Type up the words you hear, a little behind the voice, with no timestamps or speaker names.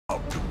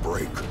Out to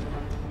break.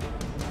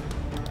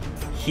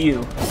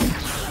 Hugh.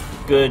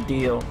 Good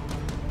deal.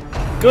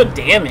 Good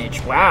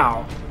damage.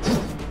 Wow.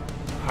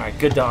 Alright,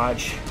 good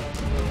dodge.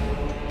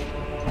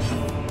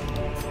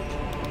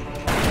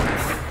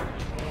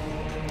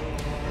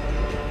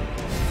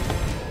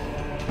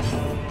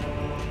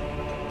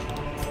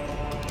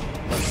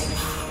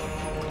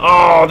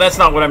 Oh, that's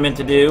not what I meant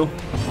to do.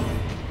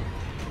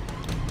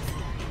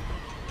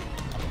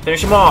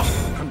 Finish him off.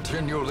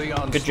 Continue the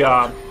onslaught. Good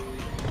job.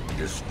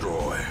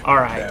 Destroy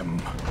Alright.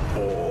 them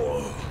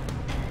all.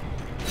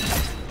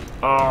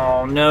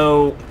 Oh,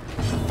 no.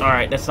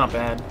 Alright, that's not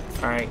bad.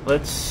 Alright,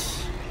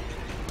 let's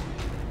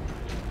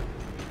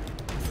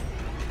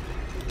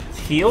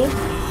heal.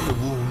 The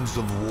wounds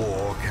of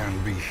war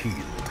can be healed,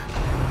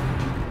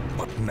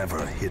 but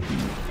never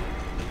hidden.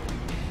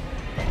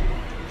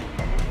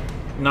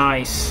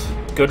 Nice.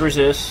 Good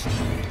resist.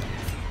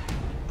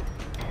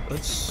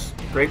 Let's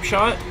grape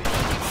shot.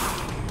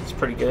 That's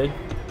pretty good.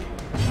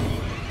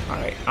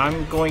 Alright,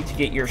 I'm going to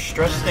get your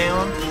stress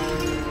down.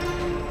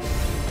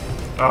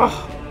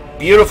 Oh,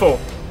 beautiful.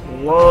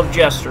 Love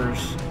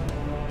jesters.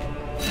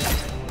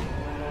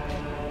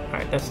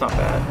 Alright, that's not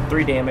bad.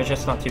 3 damage,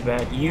 that's not too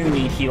bad. You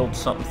need healed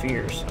something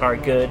fierce.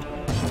 Alright, good.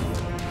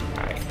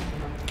 Alright.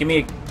 Give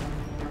me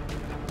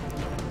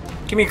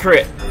a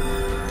crit.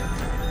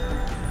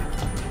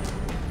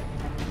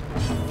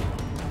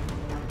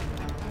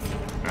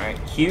 Alright,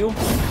 Hugh.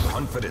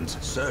 Confidence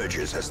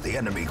surges as the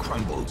enemy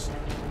crumbles.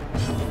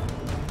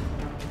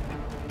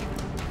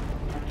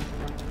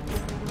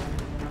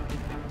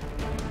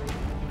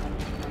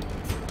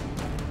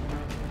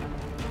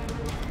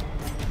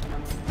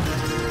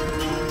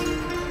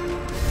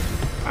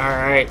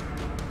 Alright.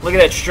 Look at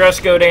that stress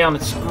go down.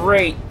 It's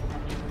great.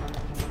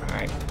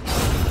 Alright.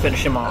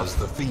 Finish him off. As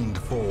the fiend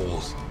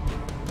falls,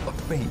 a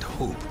faint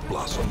hope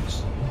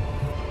blossoms.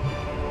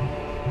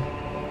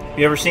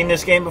 You ever seen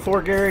this game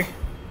before, Gary?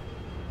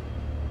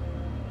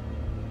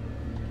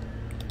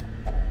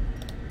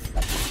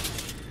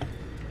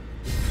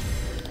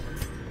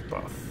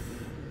 Buff.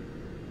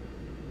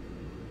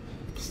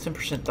 It's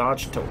 10%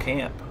 dodge until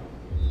camp.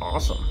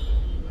 Awesome.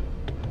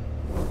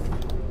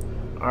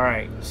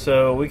 Alright,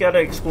 so we gotta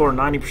explore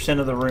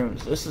 90% of the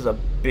rooms. This is a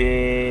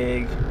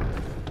big...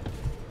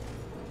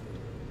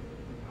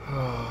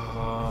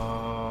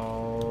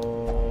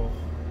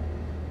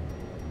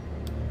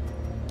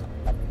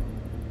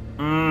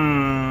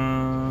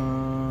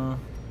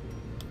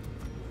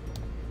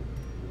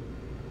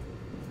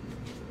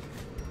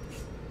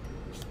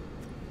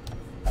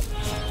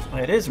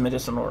 It is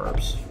medicinal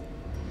herbs.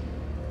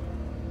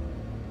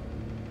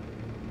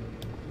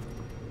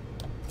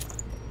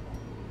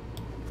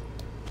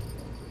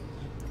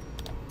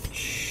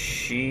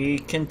 She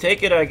can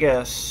take it, I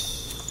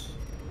guess.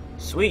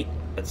 Sweet.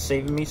 That's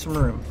saving me some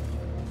room.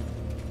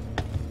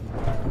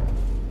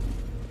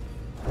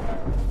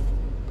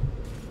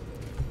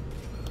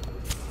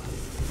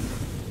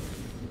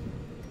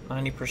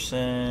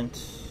 %.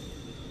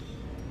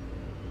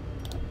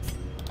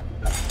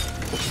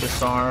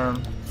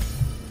 Disarm.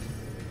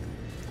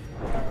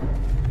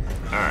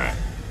 Alright.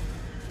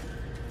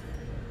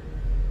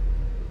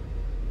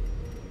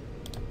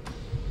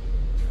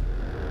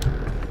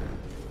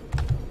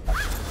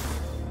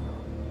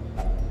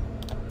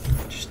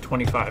 Just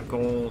 25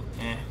 gold.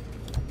 Eh.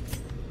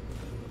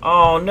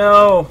 Oh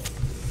no!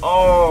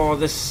 Oh,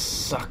 this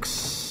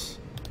sucks.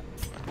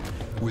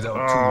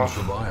 Without tools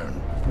of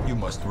iron, you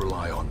must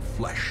rely on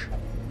flesh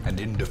and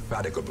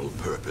indefatigable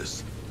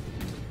purpose.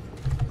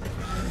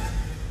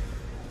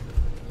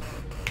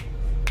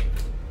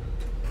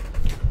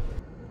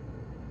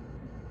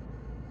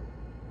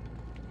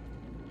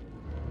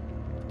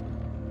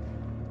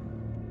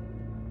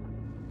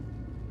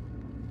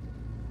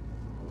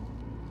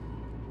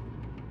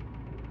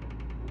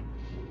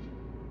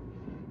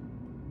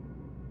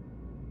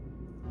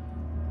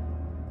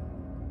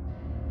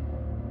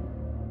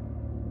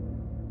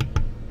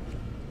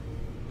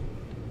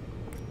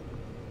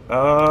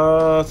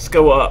 Let's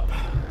go up.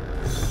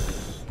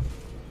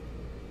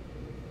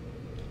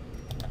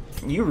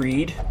 You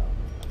read.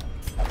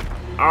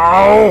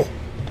 Oh!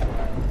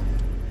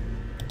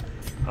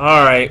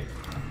 Alright.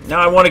 Now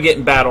I want to get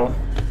in battle.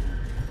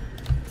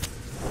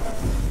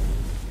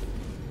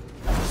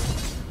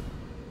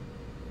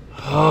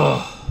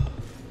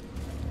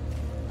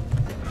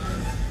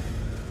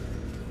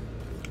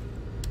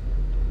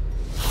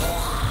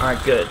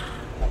 Alright, good.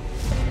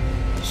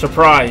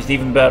 Surprised,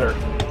 even better.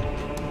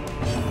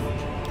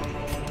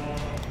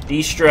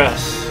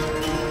 De-stress.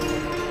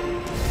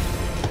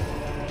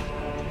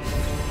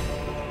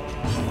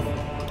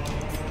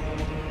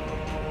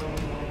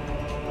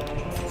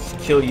 Let's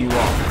kill you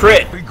off.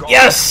 Crit!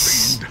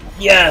 Yes!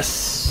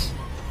 Yes!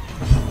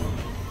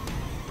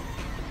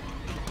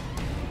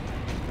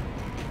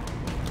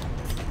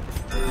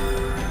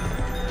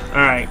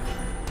 Alright.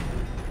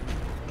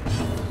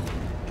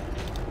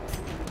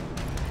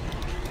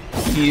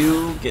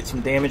 Q, get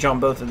some damage on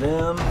both of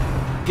them.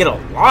 Get a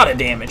lot of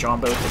damage on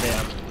both of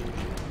them.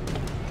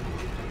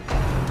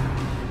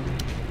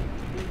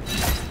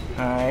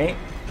 Alright. Alright.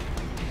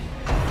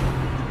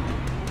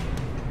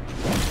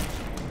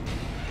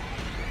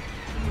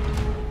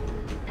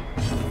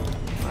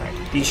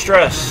 Alright,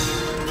 de-stress.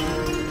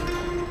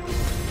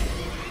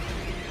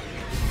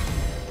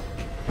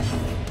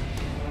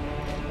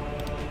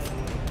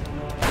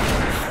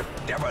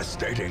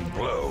 Devastating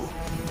blow.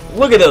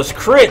 Look at those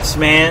crits,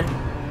 man.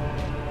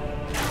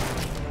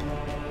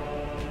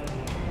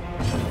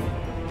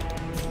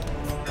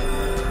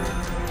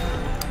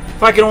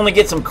 If I could only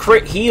get some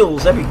crit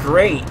heals, that'd be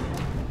great.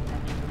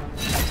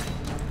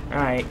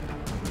 Alright.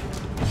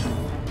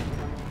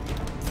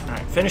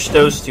 Alright, finish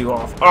those two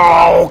off.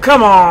 Oh,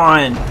 come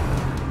on!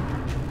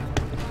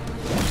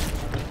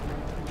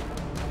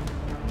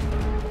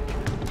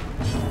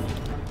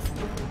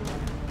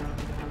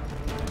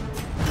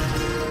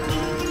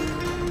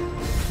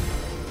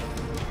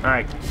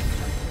 Alright.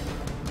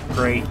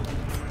 Great.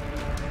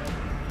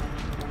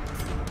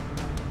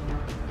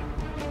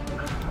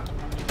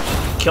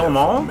 Kill them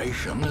all?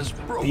 Formation is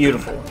broken.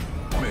 Beautiful.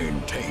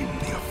 Maintain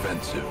the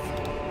offensive.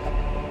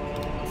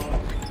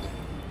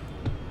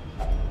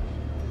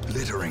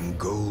 Glittering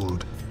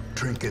gold,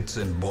 trinkets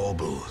and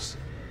baubles.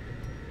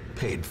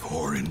 Paid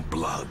for in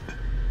blood.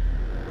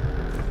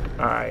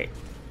 Alright.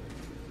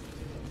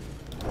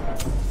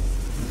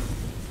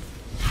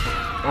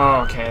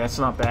 Oh, okay, that's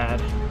not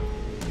bad.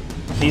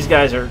 These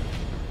guys are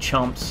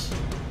chumps.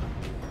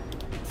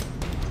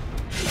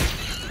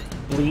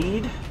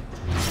 Bleed.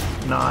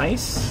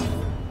 Nice.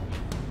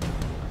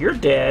 You're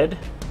dead.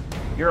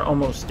 You're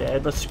almost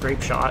dead. Let's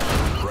scrape shot.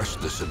 Press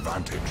this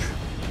advantage.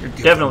 You're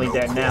Give definitely no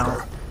dead quarter.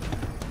 now.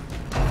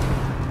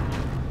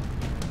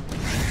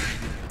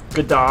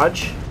 Good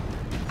dodge.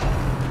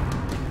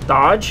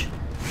 Dodge.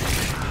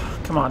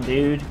 Come on,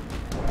 dude.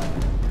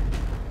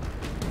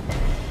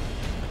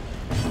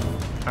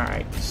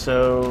 Alright,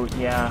 so,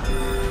 yeah.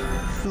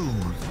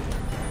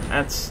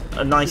 That's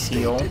a nice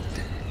heal.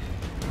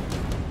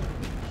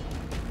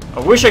 I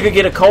wish I could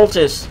get a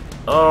cultist.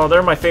 Oh,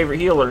 they're my favorite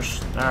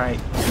healers. Alright,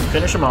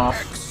 finish them off.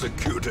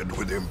 Executed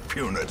with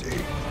impunity.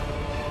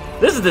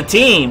 This is the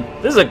team.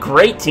 This is a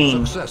great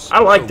team. Success I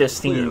like so this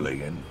team.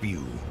 clearly in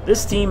view.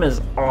 This team is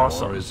Or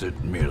awesome. is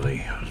it merely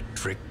a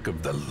trick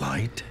of the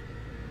light?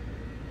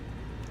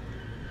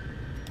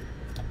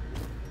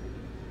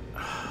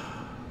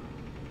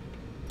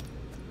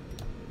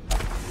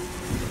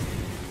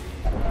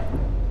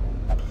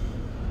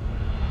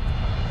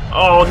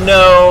 Oh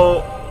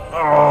no!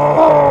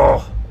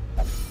 Oh!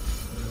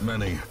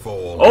 Many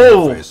fall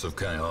Oh! in the face of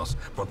chaos,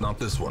 but not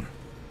this one.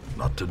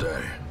 Not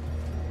today.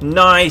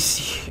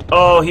 Nice!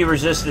 Oh, he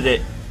resisted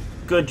it.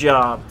 Good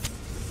job.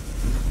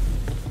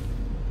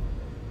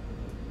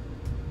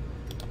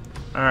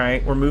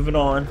 Alright, we're moving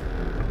on.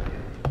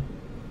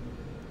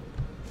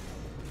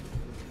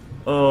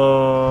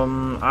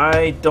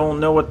 I don't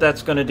know what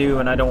that's gonna do,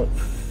 and I don't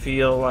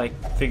feel like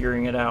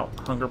figuring it out.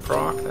 Hunger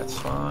proc, that's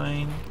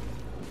fine.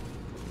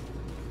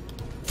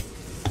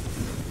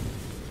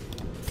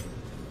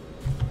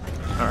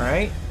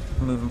 Alright,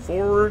 moving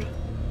forward.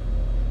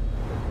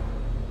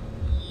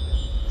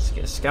 Let's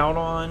get a scout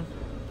on.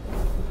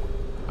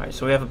 Alright,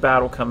 so we have a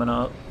battle coming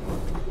up.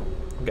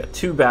 We've got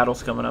two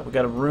battles coming up. We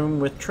got a room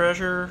with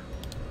treasure.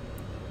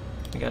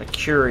 We got a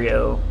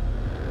curio.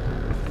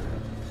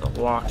 It's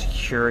a locked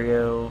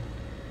curio.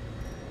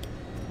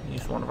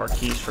 Use one of our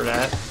keys for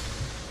that.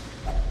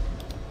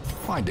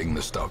 Finding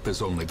the stuff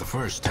is only the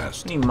first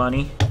test. Need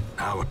money.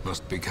 Now it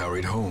must be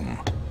carried home.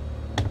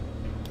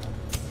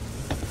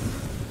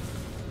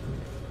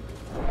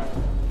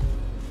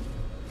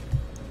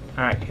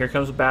 Alright, here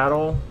comes a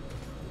battle.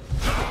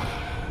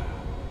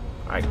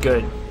 Alright,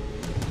 good.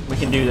 We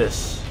can do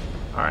this.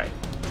 Alright.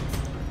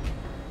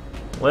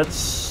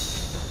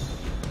 Let's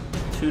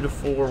 2 to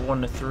 4,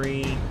 1 to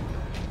 3.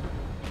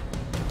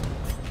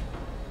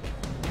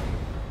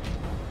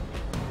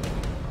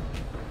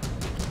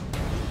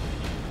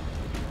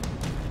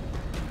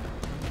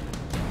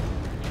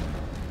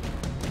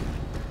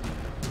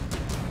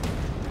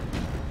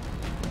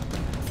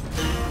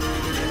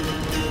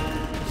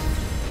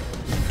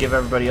 Give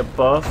everybody a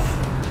buff.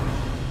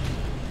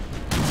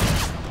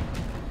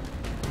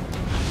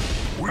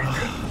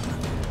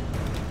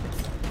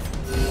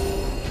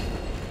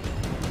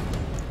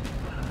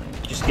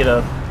 Just get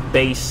a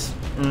base.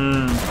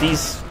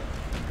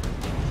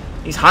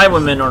 These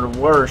highwaymen are the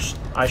worst.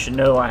 I should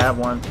know I have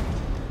one.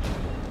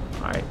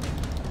 Alright.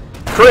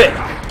 Crit!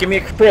 Give me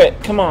a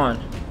crit. Come on.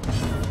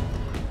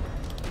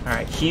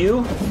 Alright,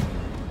 Q.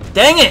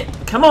 Dang it!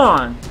 Come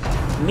on!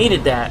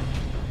 Needed that.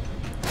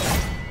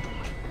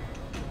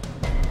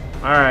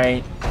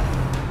 Alright.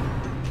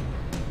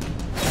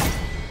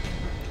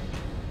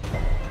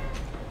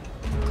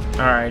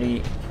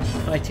 Alrighty.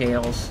 Hi,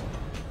 Tails.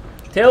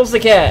 Tails the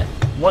cat,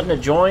 wanting to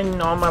join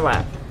on my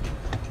lap.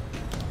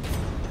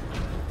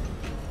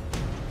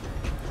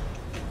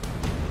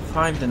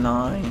 5 to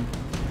 9.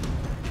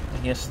 I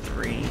guess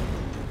 3.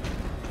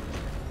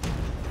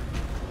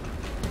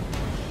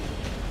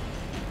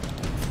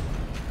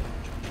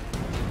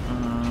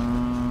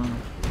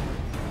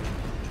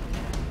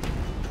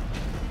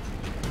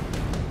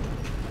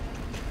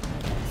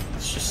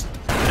 Let's just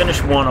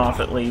finish one off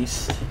at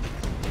least.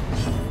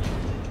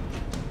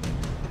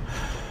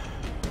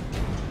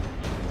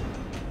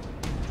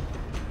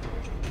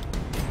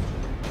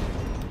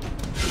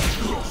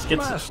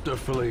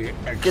 Masterfully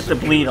Get the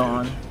bleed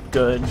on.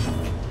 Good.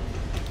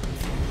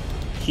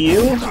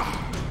 Heal.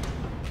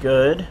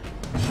 Good.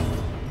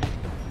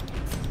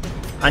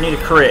 I need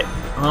a crit.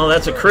 Oh,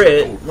 that's a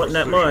crit. Wasn't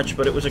that much,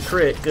 but it was a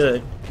crit.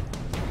 Good.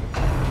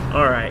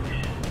 Alright.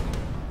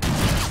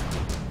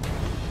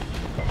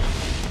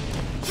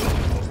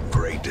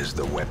 Great is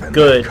the weapon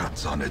Good. that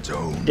cuts on its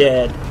own.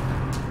 Dead.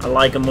 I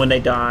like them when they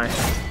die.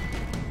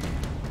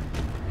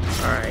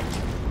 Alright.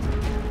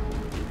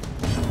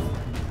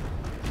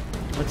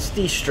 Let's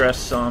de-stress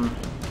some.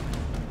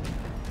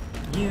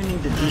 You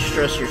need to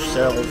de-stress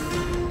yourself.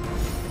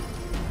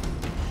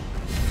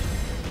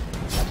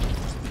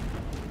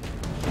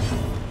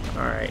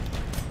 Alright.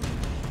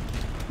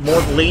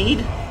 More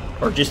bleed?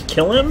 Or just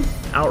kill him?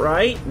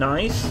 Outright?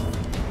 Nice.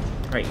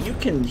 Alright, you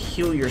can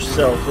heal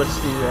yourself. Let's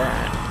do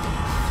that.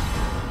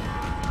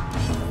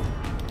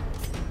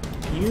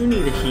 You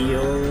need a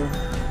heal.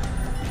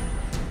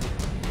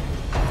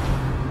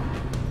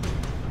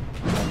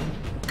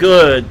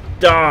 Good.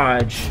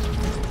 Dodge.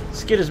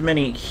 Let's get as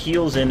many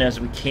heals in as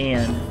we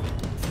can.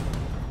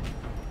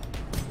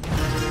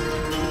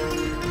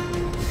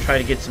 Try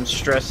to get some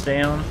stress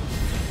down.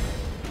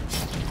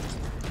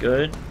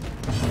 Good.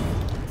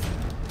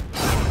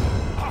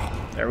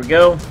 There we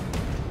go.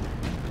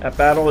 That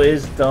battle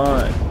is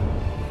done.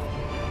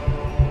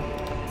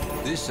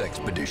 This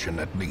expedition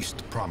at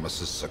least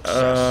promises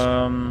success.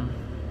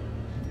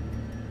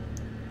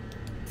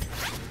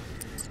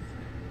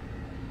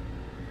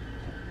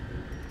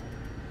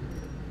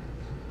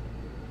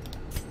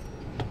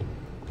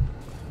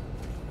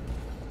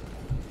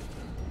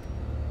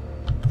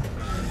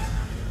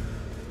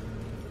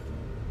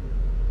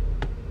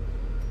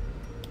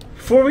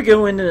 Before we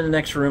go into the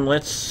next room,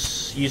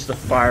 let's use the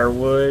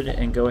firewood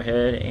and go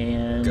ahead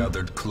and...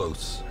 Gathered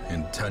close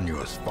in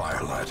tenuous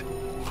firelight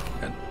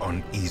and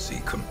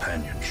uneasy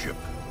companionship.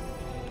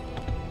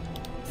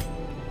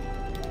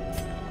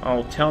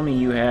 Oh, tell me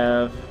you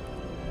have...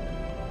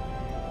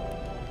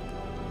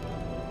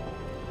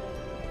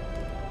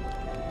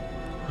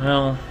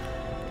 Well...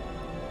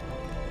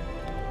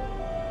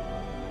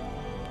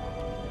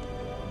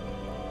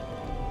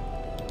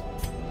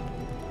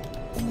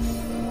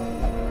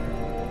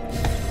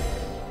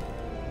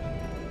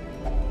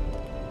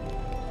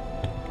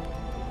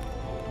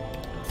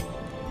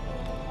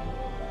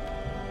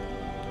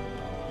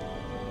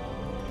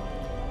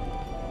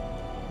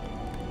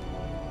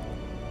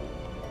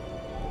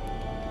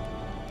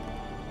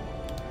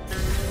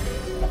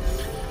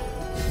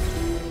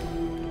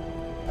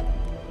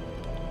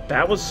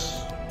 That was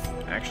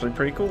actually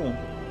pretty cool.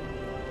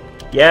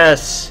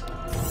 Yes!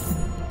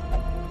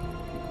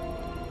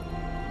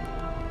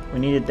 We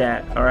needed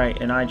that.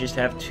 Alright, and I just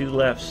have 2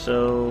 left,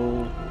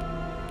 so...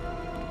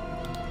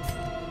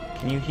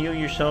 Can you heal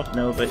yourself?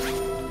 No, but...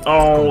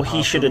 Oh,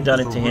 he should have done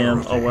it to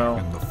him. Oh well.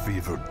 In the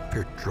fevered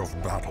pitch of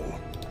battle.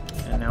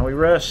 And now we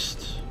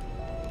rest.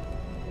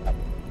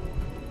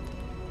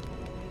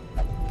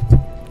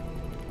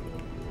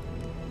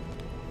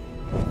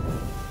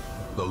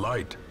 The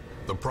light.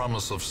 The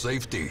promise of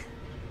safety.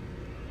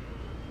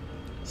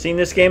 Seen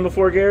this game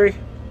before, Gary?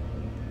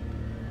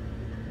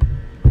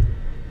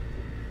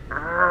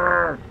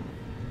 I'm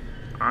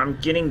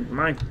getting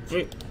my...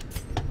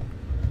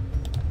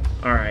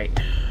 Alright.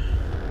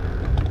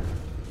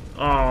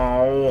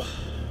 Oh.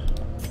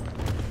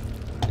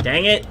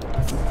 Dang it.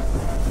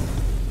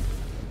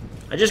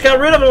 I just got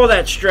rid of all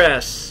that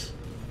stress.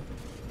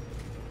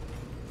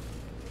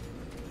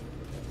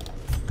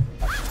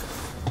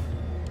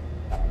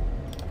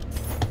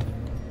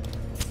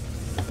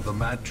 The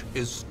match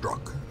is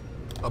struck.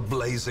 A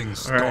blazing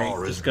star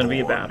Alright, is it's gonna be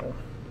a born. battle.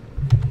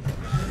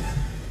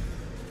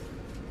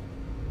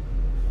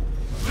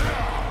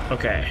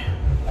 Okay.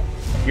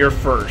 You're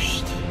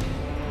first.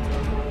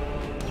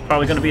 It's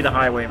probably gonna be the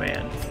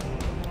Highwayman.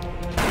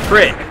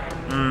 Crit!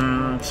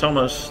 It's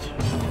almost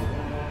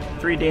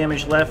 3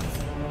 damage left.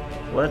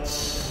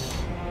 Let's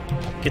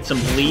get some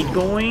bleed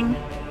going.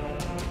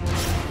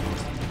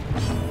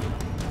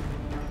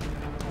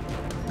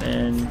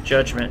 And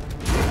Judgment.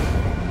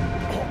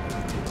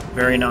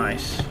 Very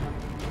nice.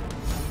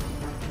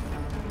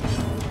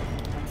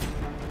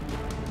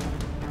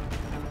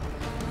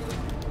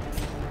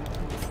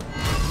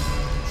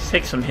 Let's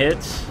take some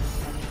hits.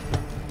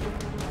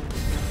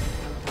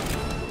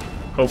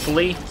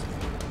 Hopefully.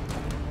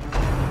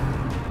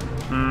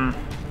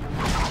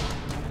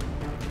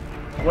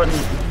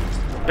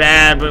 Wasn't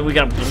bad, but we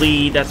got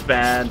bleed. That's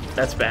bad.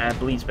 That's bad.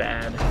 Bleed's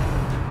bad.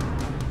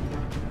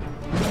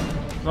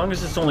 As long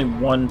as it's only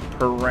 1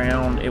 per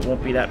round, it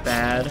won't be that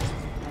bad.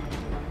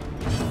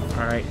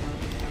 Alright.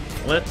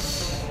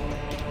 Let's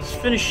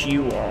finish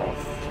you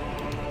off.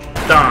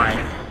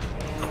 Die.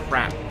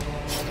 Crap.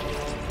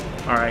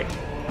 Alright.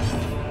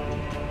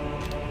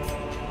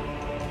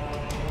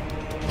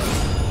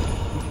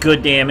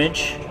 Good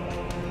damage.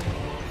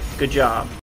 Good job.